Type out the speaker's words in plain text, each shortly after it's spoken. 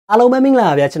Hello, my name is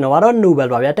Abhijit. Nobel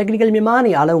Bhavya Technical Myanmar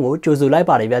along with Josulai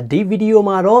Parivia. The video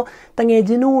maro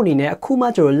Tangejino in a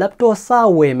Kumacho laptop saw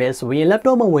wemes, we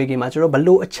laptop away macho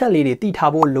below a chali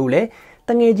titabo lule.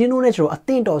 Tangejino natural a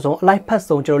tint also like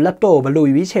pass on your laptop below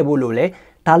which have lule.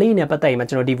 Tali ne patay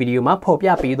machino di video ma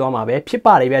popya pidoma be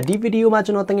Piparivia di video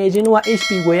machino Tangejino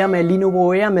HP Wayame, Lenovo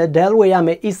Wayame, Dell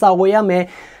Wayame, Isa Wayame.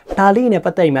 Tali ne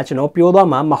patay machino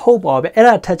Piodoma, ma hope of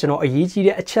era touchno a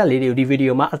yichi a chali di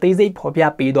video ma a daisy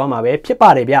popya pidoma be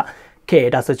Piparivia.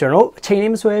 K that's a journal, chain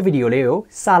him video leo,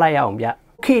 Salayambia.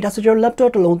 Okay, that's your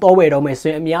laptop alone to wait on my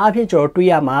son. Yapi or 3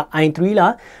 ama, I3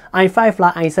 la, I5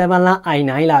 la, I7 la,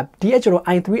 I9 la, DHO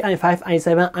I3, I5,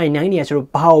 I7, I9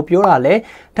 yachro, Pao Purale,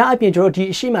 Tapio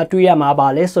G Shima 3 ama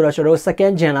bale, so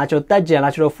second gen la, third gen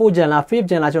la, 4 gen la, 5th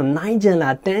gen la, 9 gen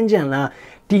la, 10 gen la,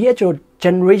 DHO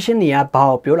generation near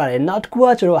Pao Purale, not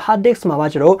quattro, hard disk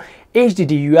mamachro,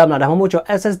 HDD amla, homocho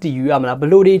SSD amla,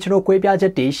 below the HO Quapia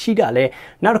Jeti, Shidale,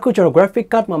 not cultural graphic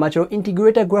card mamacho,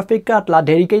 integrated graphic card la,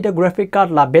 dedicated graphic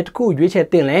card la, betku, which at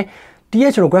thin.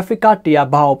 DHO graphic card tia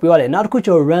bao pure, not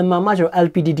cultural RAM mamacho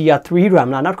LPDDR3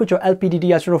 RAM la, not cultural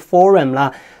LPDDR4 RAM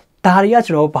la,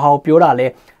 Tariacho bao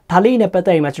purale. Tali ne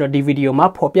patay macho di video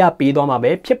ma popya pidoma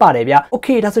be Piparevia.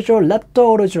 Okay, that's your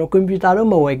laptop or computer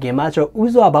mo game macho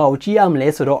uzo about GM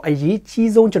less or a ye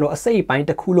cheese on a say pint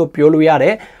a culo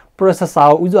pioluare.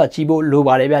 Processor uzo chibo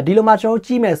lubarevia dilomacho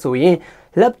gmeso ye.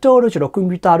 Laptop or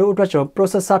computer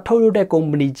processor total de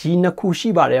company Gina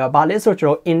Kushiba Bales or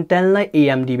Intel like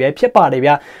AMD be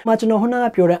Piparevia. Machino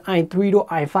Hona pure I3 to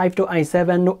I5 to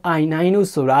I7 to I9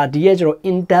 Sura DHO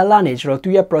Intel nature to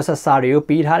your processor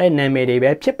Pete had a name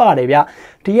Piparevia.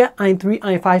 Dear I3,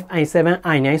 I5, I7,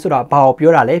 I9 Sura Pao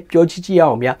Purale,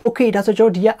 Piochiaomia. Okay, that's a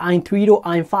joke dear I3 to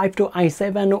I5 to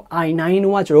I7 to I9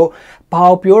 Watro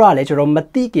Pao Purale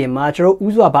Matiki Matro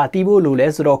Uzwa Batibo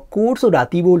Lules or Kursuda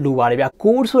Tibo Luarevia.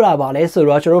 Kursura Vales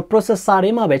or processor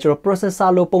Betro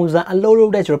processor Loponza and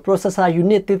low detro processor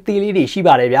unit Tilly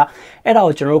Shibarevia. And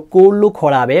our general Kulu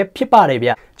Korabe,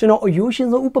 Piparevia. General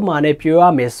uses the Upamane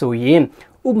Pura Mesuyin.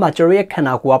 Mature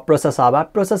Kanakua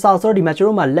processor di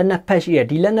Maturoma Lena Pesci,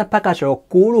 di Lena Pacacho,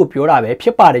 Kuru Purabe,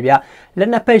 Piparevia,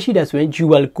 Lena Pesci that's when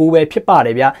Jewel Kue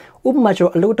Piparevia,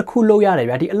 Macho a lot of Kulo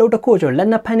Yarevia, the lot of culture,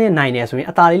 Lena Penny 9 years when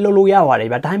Atari Lolo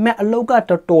Yawareva, I met a loga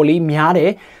to Toli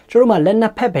Miare, Choroma Lena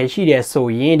Pepe, she there so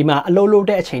yendima, a lolo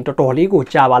de chain to Toli go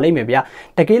Java Lemebia,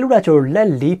 the Galuacho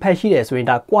Lely Pesci when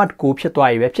that quad coup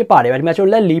Pietoi, Piparevia, Macho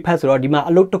Lely Pastor, Dima,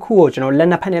 a lot of coach,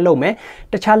 Lena Penelome,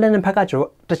 the Chalan and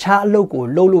Pacacho, the Char logo,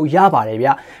 Lolo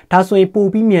Yavarevia, Tasso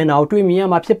Pupi now, Twimia,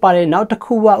 Mapsipare, now the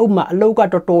Kua Uma, Loga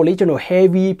to Toli,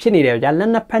 heavy Pinida,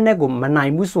 Lena Penegum,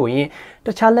 Manai Musoy,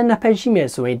 the Chalan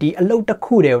Pensimeso, the Alota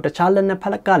Kudo, the Chalan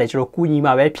Palacalic or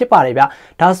Kunima, Pipareva,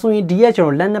 Tasso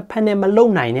Dietro, Lena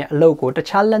Penemalone, a logo, the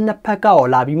Chalan Paca or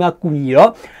Labima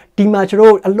Kuniro.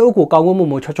 Dimachro, a local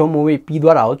Kawomo Chochomo,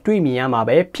 Pidora, Twimiama,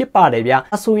 Piparevia,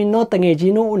 so in not an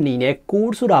agino nine,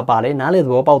 Kursura Bale,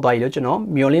 Naledo about Diogeno,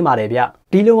 Mioli Marevia.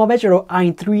 Dilo Mavero,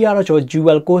 I3 hours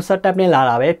jewel cosa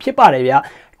tabnella, Piparevia.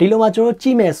 Dilomacho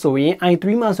Chimesoe,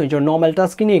 I3 months with your normal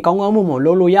tasking, Kongamumo,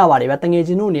 Lolo Yavari,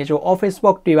 Batangino, nature office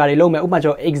work, Tivari Lome,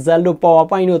 Umacho, Exalo,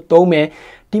 PowerPoint, Tome,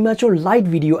 Dimacho light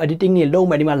video editing in low,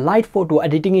 Madima light photo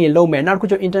editing in low, man, Narco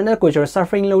internet culture,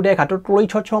 suffering low deck, Totally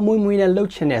Chochomu, and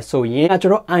Lochene, so ye,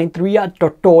 natural I3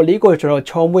 Totally cultural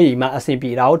Chomwe, Ma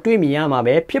Asipi, out to Miyama,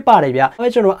 Piparevia,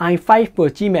 natural I5 per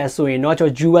Chimesoe, not your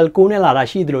jewel Conella,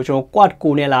 Shidro, quad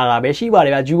Conella,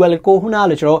 Beshiva, jewel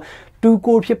Kohunalitro. 2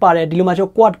 core Pipare,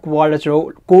 Dilomacho quad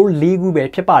quadratro, core ligu be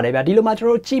Pipare,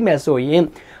 Dilomacho Chimeso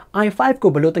yin. I5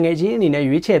 ko beloting agent in a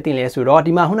UHT in Lesuro,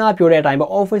 the Mahuna pure time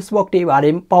office work day,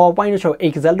 PowerPoint show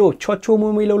Exalo, Chocho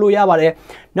Mumilo Yavare,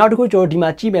 now to go to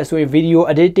Dimachimeso video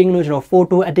editing, no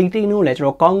photo editing, no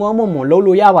letter, Congo Momo,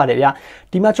 Lolo Yavare,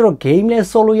 Dimacho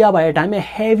gameless solo Yavare, time a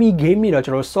heavy game,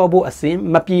 Sobo, a sim,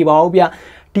 Mapi Baobia.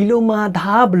 Diloma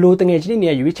da bloating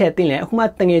engineer which had thing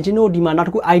Humatang Egino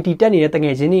Dimanako IT 10 year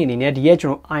Tangazini in the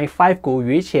Dietro I5 go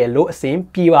which hello same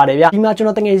Pivarevia. Imagine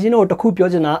Tangazino to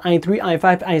Kupyojana I3,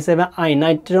 I5, I7,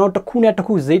 I9 not to Kuna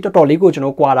to Zeta Toligo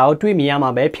no Quara to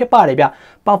Miyama be Piparevia.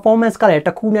 Performance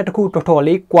Caleta Kuna to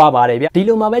Totoli Quavarevia.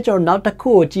 Diloma Vecho not a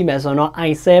co Chimesono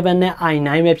I7,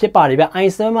 I9 Piparevia,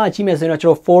 I7 Chimesono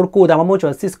 4 co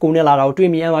Damamocho Cisco Nella to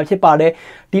Miyama Pipare.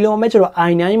 Diloma Metro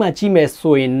I9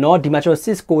 Chimeso in not Dimacho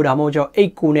Cisco. ကိုဒါမှမဟုတ်ကျွန်တော်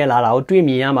8ကိုနဲ့လာတာ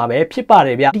ကိုတွေ့မြင်ရမှာပဲဖြစ်ပါတ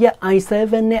ယ်ဗျဒီက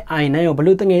i7 နဲ့ i9 ကိုဘယ်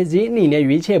လိုတငယ်ချင်းအနေနဲ့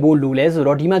ရွေးချယ်ဖို့လိုလဲဆို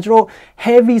တော့ဒီမှာကျွန်တော်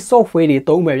heavy software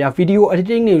တွေသုံးမယ်ဗျ video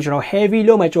editing တွေကိုကျွန်တော် heavy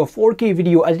လုပ်မယ်ကျွန်တော် 4K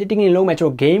video editing တွေလုပ်မယ်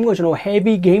ကျွန်တော် game ကိုကျွန်တော်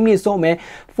heavy game တွေစော့မယ်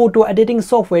photo editing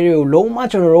software တွေကိုလုံး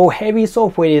ဝကျွန်တော်တို့ heavy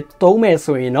software တွေသုံးမယ်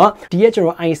ဆိုရင်တော့ဒီကကျွန်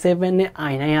တော် i7 နဲ့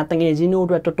i9 ကတငယ်ချင်းတို့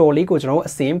အတွက်တော်တော်လေးကိုကျွန်တော်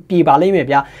အဆင်ပြေပါလိမ့်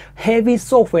မယ်ဗျ heavy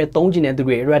software သုံးချင်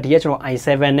တဲ့သူတွေအတွက်ဒီကကျွန်တော် i7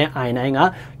 နဲ့ i9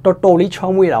 ကတော်တော်လေးချော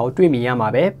င်းမွေးတာကိုတွေ့မြင်ရမှာ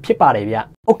ပဲဖြစ်ပါတယ်ဗျ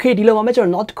Okay ဒီလိုမှကျွန်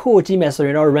တော် not တစ်ခုကိုကြည့်မယ်ဆိုရ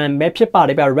င်တော့ RAM ပဲဖြစ်ပါ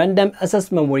တယ်ဗျ random access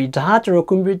memory ဒါကကျွန်တော်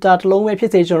computer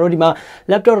တစ်လုံးပဲဖြစ်စေကျွန်တော်တို့ဒီမှာ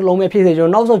laptop တစ်လုံးပဲဖြစ်စေကျွန်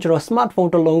တော်နောက်ဆုံးကျွန်တော် smartphone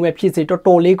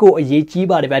တစ်လုံးပဲဖြစ်စေတော်တော်လေးကိုအ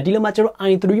ရေးကြီးပါတယ်ဗျဒီလိုမှကျွန်တော်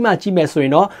i3 မှာကြည့်မယ်ဆို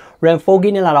ရင်တော့ RAM 4GB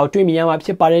နဲ့လာတော့တွေ့မြင်ရ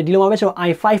မှာဖြစ်ပါတယ်ဒီလိုမှကျွန်တော်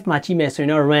i5 မှာကြည့်မယ်ဆို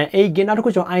ရင်တော့ RAM 8GB နောက်တစ်ခု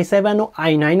ကျွန်တော် i7 တို့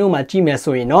i9 တို့မှာကြည့်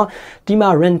မယ်ဆိုရင်တော့ဒီမှာ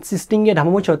RAM 16GB ဒါမှ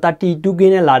မဟုတ်ကျွန်တော် 32GB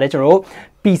နဲ့လာတဲ့ကျွန်တော်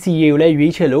PC ကိုလ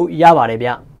ည်းရွေးချယ်လို့ရပါ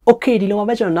တယ်ဗျ Okay ဒီ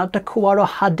လိုမှပဲကျွန်တော်နောက်တစ်ခုကတော့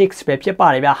hard disk ပဲဖြစ်ပါ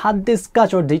တယ်ဗျ hard disk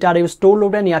ကကျွန်တော် data တွေကို store လု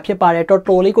ပ်တဲ့နေရာဖြစ်ပါတယ်တော်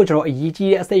တော်လေးကိုကျွန်တော်အ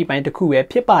ရေးကြီးတဲ့အစိတ်အပိုင်း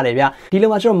တစ်ခုပဲဖြစ်ပါတယ်ဗျဒီ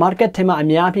လိုမှကျွန်တော် market ထဲမှာအ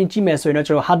များအပြားကြည့်မယ်ဆို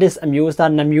ရင်တော့ကျွန်တော် hard disk အမျိုးအစား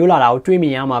2မျိုးလာတာကိုတွေ့မြ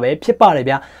င်ရမှာပဲဖြစ်ပါ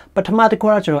တယ်ဗျပထမ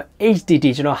တစ်ခုကတော့ကျွန်တော် HDD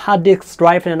ကျွန်တော် hard disk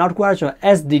drive နဲ့နောက်တစ်ခုကတော့ကျွန်တော်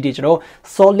SSD ကျွန်တော်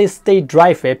solid state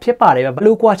drive ပဲဖြစ်ပါတယ်ဗျဘယ်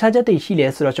လိုကွာခြားချက်တွေရှိလဲ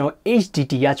ဆိုတော့ကျွန်တော်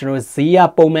HDD ကကျွန်တော်ဈေးက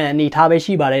ပုံမှန်အနေ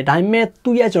ထားပဲရှိပါတယ်ဒါပေမဲ့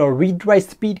သူ့ရဲ့ကျွန်တော် read write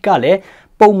speed ကလ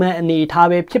ည်းပုံမှန်အနေထား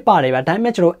ပဲဖြစ်ပါ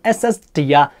တယ်ဗျဒါပေမဲ့ကျွန်တော် SSD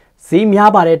ကဈေးများ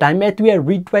ပါတယ်ဒါပေမဲ့သူရဲ့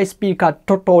read write speed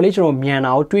ကတော်တော်လေး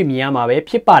ကျွန်တော်မြန်တာကိုတွေ့မြင်ရမှာပဲ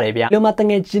ဖြစ်ပါတယ်ဗျဒီလိုမှ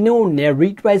တကယ်ကျွန်တော်နဲ့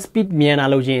read write speed မြန်တာ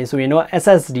လို့ရင်ဆိုရင်တော့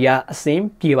SSD ကအ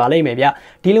ဆင်ပြေပါလိမ့်မယ်ဗျ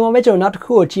ဒီလိုမှပဲကျွန်တော်နောက်တစ်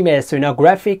ခုကိုကြည့်မယ်ဆိုရင်တော့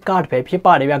graphic card ပဲဖြစ်ပါ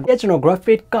တယ်ဗျကျွန်တော်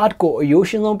graphic card ကိုအရိုး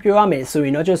ရှင်းဆုံးပြောရမယ်ဆို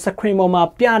ရင်တော့ကျွန်တော် screen ပေါ်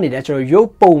မှာပြနေတဲ့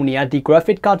ကျွန်တော်ရုပ်ပုံတွေကဒီ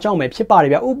graphic card ကြောင့်ပဲဖြစ်ပါတယ်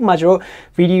ဗျဥပမာကျွန်တော်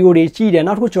video တွေကြည့်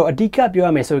တယ်နောက်တစ်ခုကျွန်တော်အဓိကပြော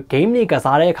ရမယ်ဆို game တွေက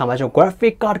စားတဲ့အခါမှာကျွန်တော်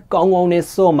graphic card ကောင်းကောင်း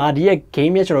နဲ့စော့မှာဒီရဲ့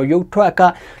game ရဲ့ကျွန်တော်ရုပ်ထွက်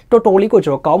ကတော်တော်လေးကိုကျွ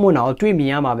န်တော်ကောင်းမွန်တာ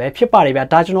ကိုတွေ့မြင်ရမှာပဲဖြစ်ပါတယ်ဗျ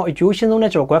ဒါကျွန်တော်အကျိုးရှင်းဆုံး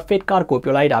နဲ့ကျွန်တော် graphic card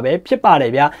ကိုပြောလိုက်တာပဲဖြစ်ပါ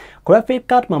တယ်ဗျ graphic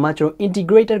card မှာကျွန်တော်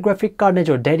integrated graphic card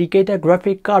နဲ့ကျွန်တော် dedicated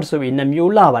graphic card ဆိုပြီး2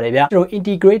မျိုးလာပါတယ်ဗျကျွန်တော်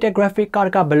integrated graphic card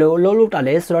ကဘယ်လိုအလုပ်လုပ်တာ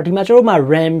လဲဆိုတော့ဒီမှာကျွန်တော်မှာ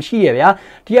RAM ရှိရဗျ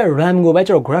ဒီက RAM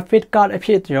ကိုပဲကျွန်တော် graphic card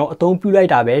အဖြစ်ကျွန်တော်အသုံးပြု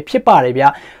လိုက်တာပဲဖြစ်ပါတယ်ဗျ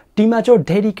ဒီမှာကျွန်တော်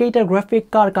dedicated graphic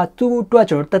card ကသူ့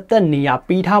အတွက်ကျွန်တော်တက်နေရ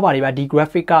ပေးထားပါတယ်ဗျဒီ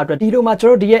graphic card အတွက်ဒီလိုမှ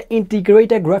ကျွန်တော်ဒီရဲ့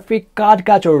integrated graphic card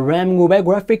ကကျွန်တော် RAM ကိုပဲ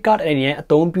graphic card အနေနဲ့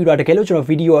အသုံးပြုတာတကယ်လို့ကျွန်တော်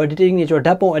video editing နဲ့ကျွန်တော်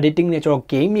ဓာတ်ပုံ editing နဲ့ကျွန်တော်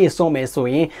game တွေစော့မယ်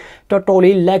ဆိုရင်တော်တော်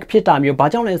လေး lag ဖြစ်တာ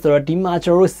မျိုးဘာကြောင့်လဲဆိုတော့ဒီမှာ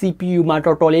ကျွန်တော်တို့ CPU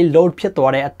မှာတော်တော်လေး load ဖြစ်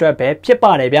သွားတဲ့အတွက်ပဲဖြစ်ပါ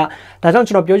တယ်ဗျဒါကြောင့်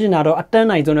ကျွန်တော်ပြောချင်တာတော့အတန်း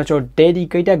နိုင်ဆုံးတော့ကျွန်တော်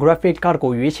dedicated graphic card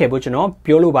ကိုရွေးချယ်ဖို့ကျွန်တော်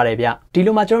ပြောလိုပါတယ်ဗျဒီ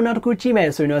လိုမှကျွန်တော်နောက်တစ်ခုကြည့်မ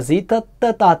ယ်ဆိုရင်တော့ဈေးသ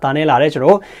က်တာနဲ့လာတဲ့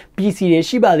ကျွန်တော် PC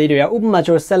တွေရှိပါသေးတယ်ဥပမာ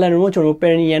ကျွန်တော် Celeron တို့ကျွန်တော်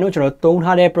Pentium တို့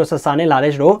ကျွန်တော်သုံးထားတဲ့ processor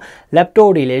နဲ့လာတဲ့ကျွန်တော် laptop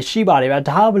တွေလည်းရှိပါ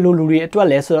တယ်ဗျဒါဘယ်လိုလူတွေ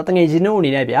အတွက်လဲဆိုတော့တကယ်ချင်းတို့အ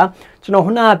နေနဲ့ဗျာ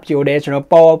ကျွန်တော်ခုနကပြောတဲ့ကျွန်တော်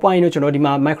PowerPoint တို့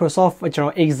ကျွန်တော်ဒီမှာ Microsoft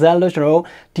ကျွန်တော် Excel တို့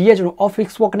ကျွန်တော်ဒီရဲ့ကျွန်တော်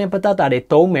Office Work နဲ့ပတ်သက်တာတွေ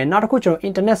သုံးမယ်နောက်တစ်ခုကျွန်တော်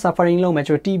Internet Surfing လုပ်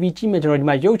မယ်ကျွန်တော် TV ကြည့်မယ်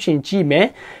ကျွန်တော်ဒီမှာရုပ်ရှင်ကြည့်မယ်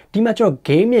ဒီမှာကျွန်တော်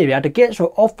game တွေဗျာတကယ်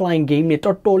ကျွန်တော် offline game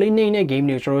တွေတော်တော်လေးနေတဲ့ game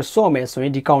တွေကျွန်တော်စော့မယ်ဆို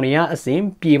ရင်ဒီကောင်တွေကအဆင်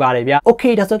ပြေပါတယ်ဗျာ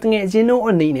Okay ဒါဆိုတကယ်ချင်းတို့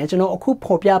အနေနဲ့ကျွန်တော်အခု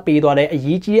ဖော်ပြပေးသွားတဲ့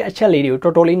အရေးကြီးတဲ့အချက်လေးတွေ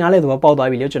ကိုတော်တော်လေးနားလည်သဘော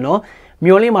ပေါက်သွားပြီလို့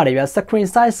ကျွန်တော်မျောလင့်ပါတယ်ဗျ screen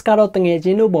size ကတော့တ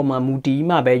ငယ်ချင်းတို့ပေါ်မှာမူတည်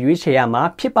မှပဲရွေးချယ်ရမှာ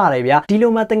ဖြစ်ပါ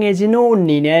တယ်ဗျဒီလိုမှတငယ်ချင်းတို့အ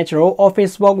နေနဲ့ကျွန်တော်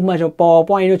office work မှာကျွန်တော်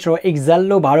PowerPoint တို့ကျွန်တော် Excel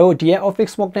လို့ဘာလို့ဒီရဲ့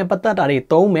office work နဲ့ပတ်သက်တာတွေ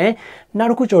သုံးမယ်နောက်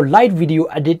တစ်ခုကျွန်တော် light video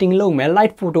editing လုပ်မယ်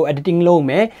light photo editing လုပ်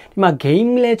မယ်ဒီမှာ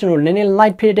game လဲကျွန်တော်နည်းနည်း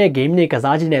light ဖြစ်တဲ့ game တွေက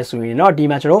စားကြည့်နေဆိုရင်တော့ဒီ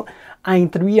မှာကျွန်တော်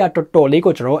i3 ကတော်တော်လေး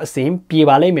ကိုကျွန်တော်အဆင်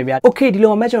ပြေပါလိမ့်မယ်ဗျ Okay ဒီ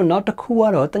လိုမှကျွန်တော်နောက်တစ်ခု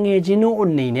ကတော့တငယ်ချင်းတို့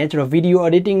အနေနဲ့ကျွန်တော် video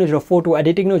editing တို့ကျွန်တော် photo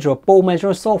editing တို့ကျွန်တော်ပုံမှန်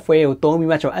ကျွန်တော် software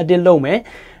ကိုသုံးပြီးမှကျွန်တော် edit လုပ်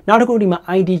မယ်နောက်တစ်ခုဒီမှာ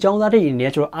IT ကျောင်းသားတွေအနေ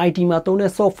နဲ့ကျွန်တော် IT မှာသုံးတဲ့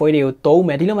software တွေကိုသုံး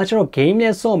မယ်ဒီလိုမှကျွန်တော် game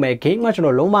နဲ့ဆော့မယ် game ကကျွန်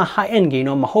တော်လုံးဝ high end game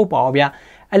တော့မဟုတ်ပါဘူးဗျ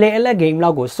အလဲ game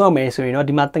လောက်ကိုဆော့မယ်ဆို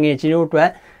ရင်တော့ဒီမှာတငယ်ချင်းတို့အတွက်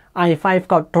i5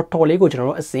 ကတော်တော်လေးကိုကျွန်တော်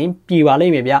တို့အဆင်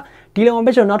ပြေပါလိမ့်မယ်ဗျဒီလိုမှ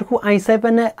ပဲကျွန်တော်နောက်တစ်ခု i7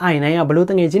 နဲ့ i9 ကဘယ်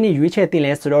လိုတငယ်ချင်းတွေရွေးချယ်တင်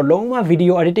လဲဆိုတော့လုံးဝ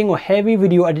video editing ကို heavy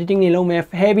video editing တွေလုပ်မယ်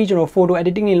heavy ကျွန်တော် photo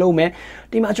editing တွေလုပ်မယ်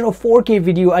ဒီမှာကျွန်တော် 4K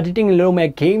video editing တွေလုပ်မယ်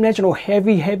game နဲ့ကျွန်တော်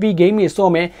heavy game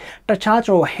တွေစော့မယ်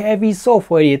တခြားကျွန်တော် heavy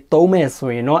software တွေသုံးမယ်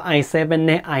ဆိုရင်တော့ i7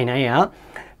 နဲ့ i9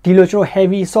 ကဒီလိုကျွန်တော်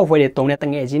heavy software တွေသုံးတဲ့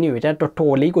တငယ်ချင်းတွေတော်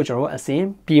တော်လေးကိုကျွန်တော်အ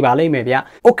ဆင်ပြေပါလိမ့်မယ်ဗျ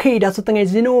Okay ဒါဆိုတ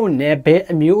ငယ်ချင်းတို့နဲ့ဘယ်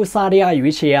အမျိုးအစားတွေက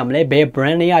ရွေးချယ်ရမလဲဘယ်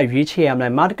brand တွေကရွေးချယ်ရမလဲ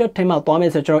market ထဲမှာသွားမ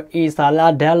ယ်ဆိုကျွန်တော် Acer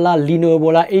လား Dell လား Lenovo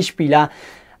လား HP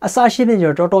လားအစရှိတဲ့ကျွ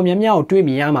န်တော်တော်တော်များများ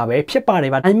ကိုတွေ့မြင်ရမှာပဲဖြစ်ပါတယ်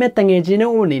ဗျဒါပေမဲ့တငယ်ချင်း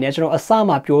တို့အနေနဲ့ကျွန်တော်အ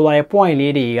စမှာပြောသွားတဲ့ point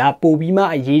လေးတွေ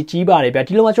ကပို့ပြီးမှအရေးကြီးပါတယ်ဗျ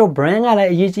ဒီလိုမှကျွန်တော် brand ကလ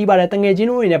ည်းအရေးကြီးပါတယ်တငယ်ချ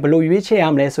င်းတို့အနေနဲ့ဘယ်လိုရွေးချယ်ရ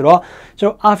မလဲဆိုတော့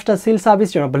ကျွန်တော် after sale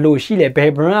service ကျွန်တော်ဘယ်လိုရှိလဲ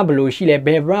ဘယ် brand ကဘယ်လိုရှိလဲ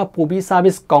ဘယ် brand ပို့ပြီး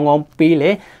service ကောင်းကောင်း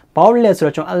ပေးလဲ ဘာလို့လဲဆို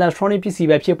တော့ကျွန်တော် electronic ပစ္စည်း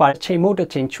ပဲဖြစ်ပါတယ်ချိန်မုတ်တစ်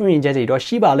ချိန်ချွင်ချက်တွေတော့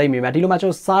ရှိပါလိမ့်မယ်ဗျာဒီလိုမှကျွ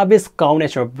န်တော် service ကောင်း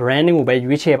တဲ့ကျွန်တော် branding ကိုပဲ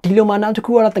ရွေးချယ်ဒီလိုမှနောက်တစ်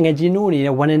ခုကတော့တငယ်ချင်းတို့အနေ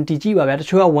နဲ့ warranty ကြည့်ပါဗျာတ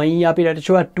ချို့က1 year ပေးတယ်တ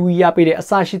ချို့က2 year ပေးတယ်အ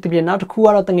စရှိသဖြင့်နောက်တစ်ခုက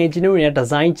တော့တငယ်ချင်းတို့အနေနဲ့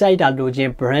design ကြိုက်တာလို့ချင်း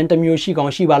brand တစ်မျိုးရှိကော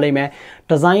င်းရှိပါလိမ့်မယ်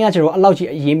design ကကျွန်တော်အဲ့လောက်ကြီး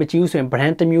အရေးမကြီးဘူးဆိုရင်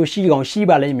brand တစ်မျိုးရှိကောင်းရှိ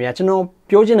ပါလိမ့်မယ်ကျွန်တော်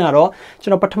ပြောချင်တာတော့ကျွ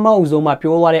န်တော်ပထမအဆုံးမှာ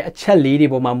ပြောသွားတဲ့အချက်လေးတွေ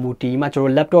ပေါ်မှာမူတည်မှကျွန်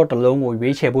တော် laptop တစ်လုံးကို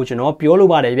ရွေးချယ်ဖို့ကျွန်တော်ပြောလို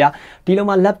ပါတယ်ဗျာဒီလို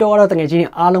မှ laptop ကတော့တကယ်ချင်း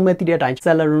အားလုံးပဲသိတဲ့အတိုင်း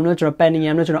Celeron နဲ့ကျွန်တော်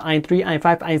Pentium နဲ့ကျွန်တော် i3 i5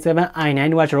 i7 i9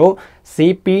 တို့ကကျွန်တော်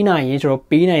ဈေးပေးနိုင်ရင်ကျွန်တော်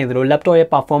ပေးနိုင်သလို laptop ရဲ့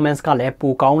performance ကလည်း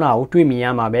ပိုကောင်းတာကိုတွေ့မြင်ရ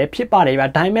မှာပဲဖြစ်ပါတယ်ဗျာ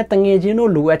ဒါပေမဲ့တကယ်ချင်း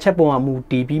တို့လိုအပ်ချက်ပေါ်မှာမူ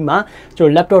တည်ပြီးမှကျွန်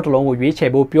တော် laptop တစ်လုံးကိုရွေးချယ်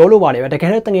ဖို့ပြောလိုပါတယ်ဗျာတကယ်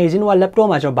တော့တကယ်ချင်းတို့က laptop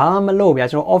မှာကျွန်တော်ဘာမှမလုပ်ဗျာ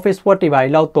ကျွန်တော် office work တွေပါ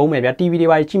လောက်သုံးမယ်ဗျာ TV တွေ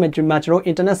ပါကြည့်မှကျွန်တော်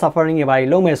internet suffering တွေပါ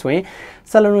လုပ်မယ်ဆိုရင်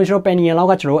Celeron ကျွန်တော် Pentium လောက်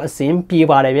ကကျွန်တော်အဆင်ပြေ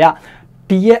ပါတယ်ဗျာ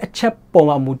ဒီရဲ့အချက်ပေါ်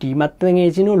မှာမူတည်မှတကယ်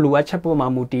ချင်းတို့လိုအပ်ချက်ပေါ်မှာ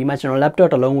မူတည်မှကျွန်တော် laptop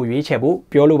တစ်လုံးကိုရွေးချယ်ဖို့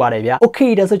ပြောလိုပါတယ်ဗျာ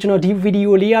Okay ဒါဆိုကျွန်တော်ဒီဗီဒီ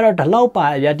ယိုလေးကတော့ဒီလောက်ပါ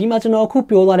ဗျာဒီမှာကျွန်တော်အခု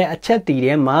ပြောသွားတဲ့အချက်တွေ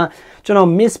ထဲမှာကျွန်တော်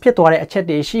miss ဖြစ်သွားတဲ့အချက်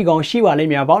တွေရှိကောင်းရှိပါလိ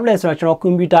မ့်မယ်ဘာလို့လဲဆိုတော့ကျွန်တော်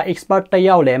computer expert တစ်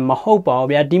ယောက်လည်းမဟုတ်ပါဘူး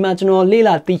ဗျာဒီမှာကျွန်တော်လေ့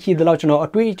လာသိရှိသလောက်ကျွန်တော်အ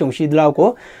တွေ့အကြုံရှိသလောက်ကို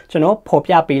ကျွန်တော်ဖော်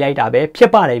ပြပေးလိုက်တာပဲဖြ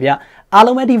စ်ပါတယ်ဗျာအား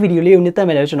လုံးပဲဒီဗီဒီယိုလေးကိုနှစ်သက်မ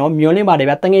ယ်လို့ကျွန်တော်မျှော်လင့်ပါတယ်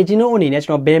ဗျာတကယ်ချင်းတို့အနေနဲ့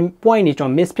ကျွန်တော်ဘယ် point တွေကျွန်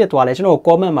တော် miss ဖြစ်သွားလဲကျွန်တော်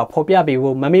comment မှာဖော်ပြပေး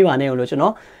ဖို့မမေ့ပါနဲ့လို့ကျွန်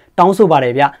တော်တောင်းဆိုပါတ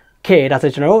ယ်ဗျာခဲဒါ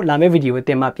ဆိုကျွန်တော်တို့လာမယ့်ဗီဒီယိုတ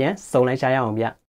င်မှပြန်စုံလိုက်ကြရအောင်ဗျ